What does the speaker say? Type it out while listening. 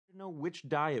know which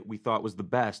diet we thought was the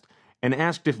best and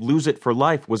asked if Lose It for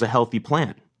Life was a healthy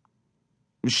plan.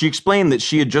 She explained that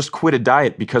she had just quit a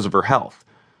diet because of her health.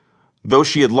 Though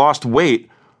she had lost weight,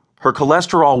 her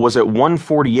cholesterol was at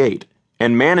 148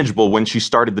 and manageable when she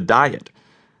started the diet.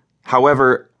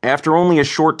 However, after only a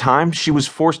short time, she was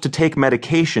forced to take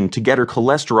medication to get her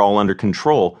cholesterol under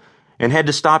control and had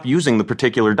to stop using the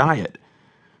particular diet.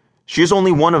 She is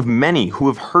only one of many who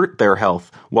have hurt their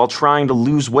health while trying to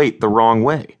lose weight the wrong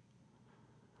way.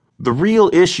 The real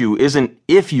issue isn't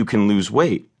if you can lose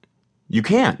weight. You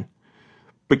can.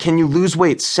 But can you lose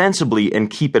weight sensibly and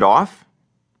keep it off?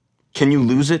 Can you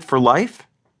lose it for life?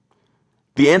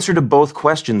 The answer to both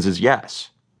questions is yes.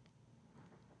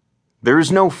 There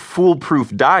is no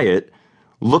foolproof diet.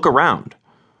 Look around.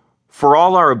 For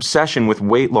all our obsession with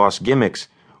weight loss gimmicks,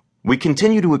 we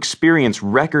continue to experience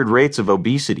record rates of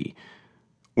obesity.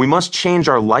 We must change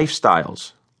our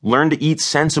lifestyles, learn to eat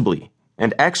sensibly,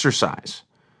 and exercise.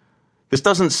 This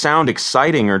doesn't sound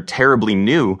exciting or terribly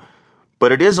new,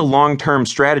 but it is a long-term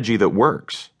strategy that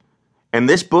works. And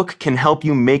this book can help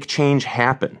you make change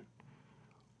happen.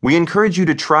 We encourage you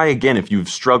to try again if you've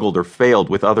struggled or failed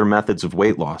with other methods of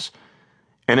weight loss.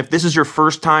 And if this is your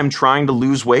first time trying to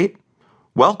lose weight,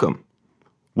 welcome.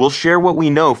 We'll share what we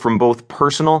know from both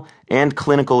personal and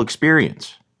clinical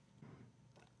experience.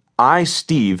 I,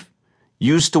 Steve,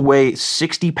 used to weigh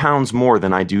 60 pounds more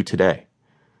than I do today.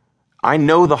 I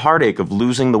know the heartache of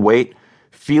losing the weight,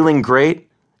 feeling great,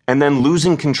 and then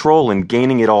losing control and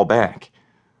gaining it all back.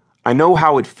 I know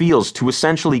how it feels to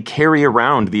essentially carry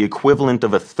around the equivalent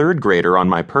of a third grader on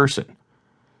my person.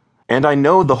 And I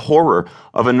know the horror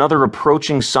of another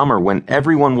approaching summer when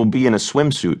everyone will be in a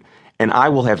swimsuit and I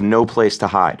will have no place to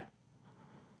hide.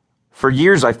 For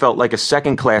years I felt like a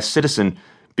second-class citizen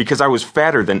because I was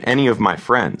fatter than any of my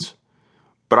friends.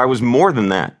 But I was more than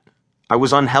that. I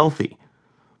was unhealthy.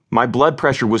 My blood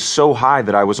pressure was so high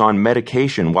that I was on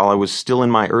medication while I was still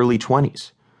in my early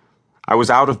 20s. I was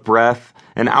out of breath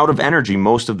and out of energy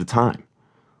most of the time.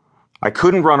 I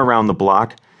couldn't run around the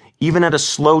block, even at a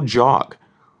slow jog.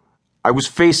 I was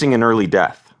facing an early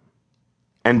death.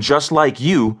 And just like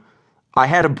you, I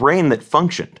had a brain that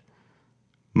functioned.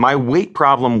 My weight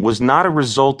problem was not a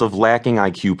result of lacking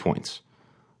IQ points.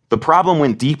 The problem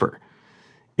went deeper.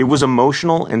 It was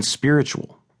emotional and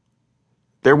spiritual.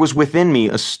 There was within me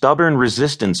a stubborn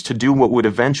resistance to do what would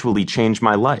eventually change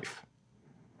my life.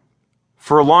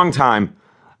 For a long time,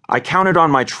 I counted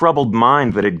on my troubled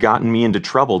mind that had gotten me into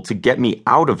trouble to get me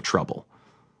out of trouble.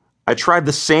 I tried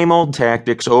the same old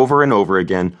tactics over and over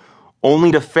again,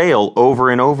 only to fail over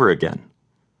and over again.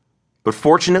 But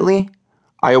fortunately,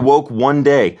 I awoke one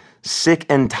day, sick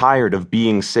and tired of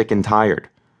being sick and tired.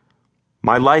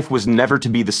 My life was never to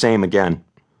be the same again.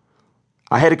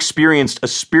 I had experienced a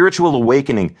spiritual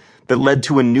awakening that led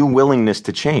to a new willingness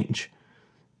to change.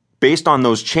 Based on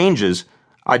those changes,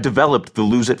 I developed the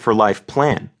Lose It for Life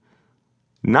plan.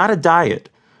 Not a diet,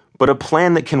 but a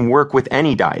plan that can work with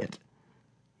any diet.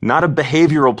 Not a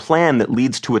behavioral plan that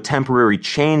leads to a temporary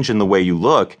change in the way you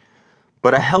look,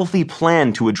 but a healthy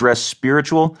plan to address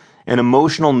spiritual and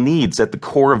emotional needs at the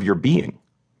core of your being.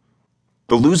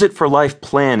 The Lose It for Life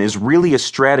plan is really a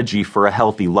strategy for a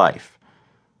healthy life.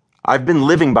 I've been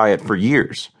living by it for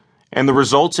years, and the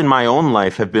results in my own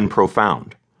life have been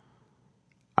profound.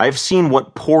 I've seen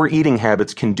what poor eating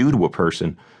habits can do to a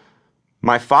person.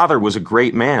 My father was a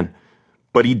great man,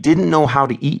 but he didn't know how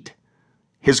to eat.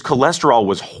 His cholesterol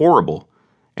was horrible,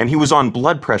 and he was on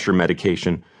blood pressure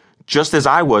medication, just as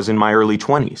I was in my early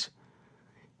 20s.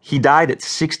 He died at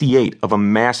 68 of a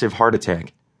massive heart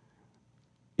attack.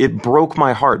 It broke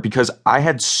my heart because I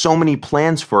had so many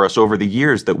plans for us over the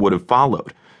years that would have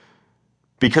followed.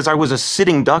 Because I was a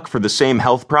sitting duck for the same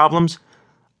health problems,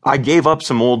 I gave up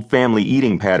some old family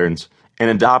eating patterns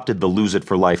and adopted the Lose It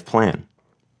for Life plan.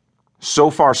 So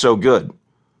far, so good.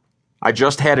 I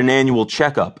just had an annual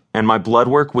checkup, and my blood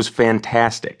work was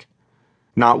fantastic.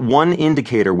 Not one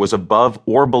indicator was above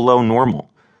or below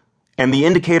normal, and the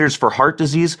indicators for heart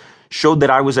disease showed that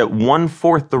I was at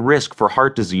 1/4 the risk for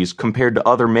heart disease compared to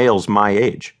other males my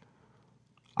age.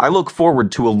 I look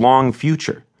forward to a long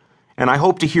future, and I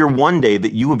hope to hear one day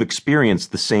that you have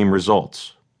experienced the same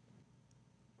results.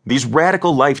 These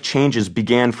radical life changes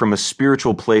began from a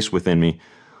spiritual place within me,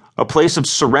 a place of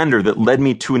surrender that led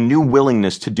me to a new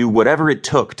willingness to do whatever it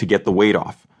took to get the weight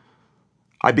off.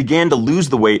 I began to lose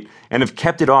the weight and have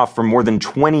kept it off for more than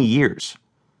 20 years.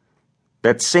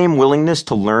 That same willingness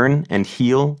to learn and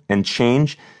heal and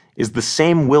change is the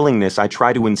same willingness I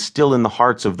try to instill in the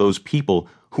hearts of those people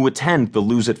who attend the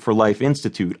Lose It for Life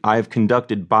Institute I have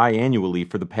conducted biannually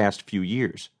for the past few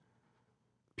years.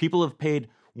 People have paid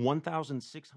 $1,600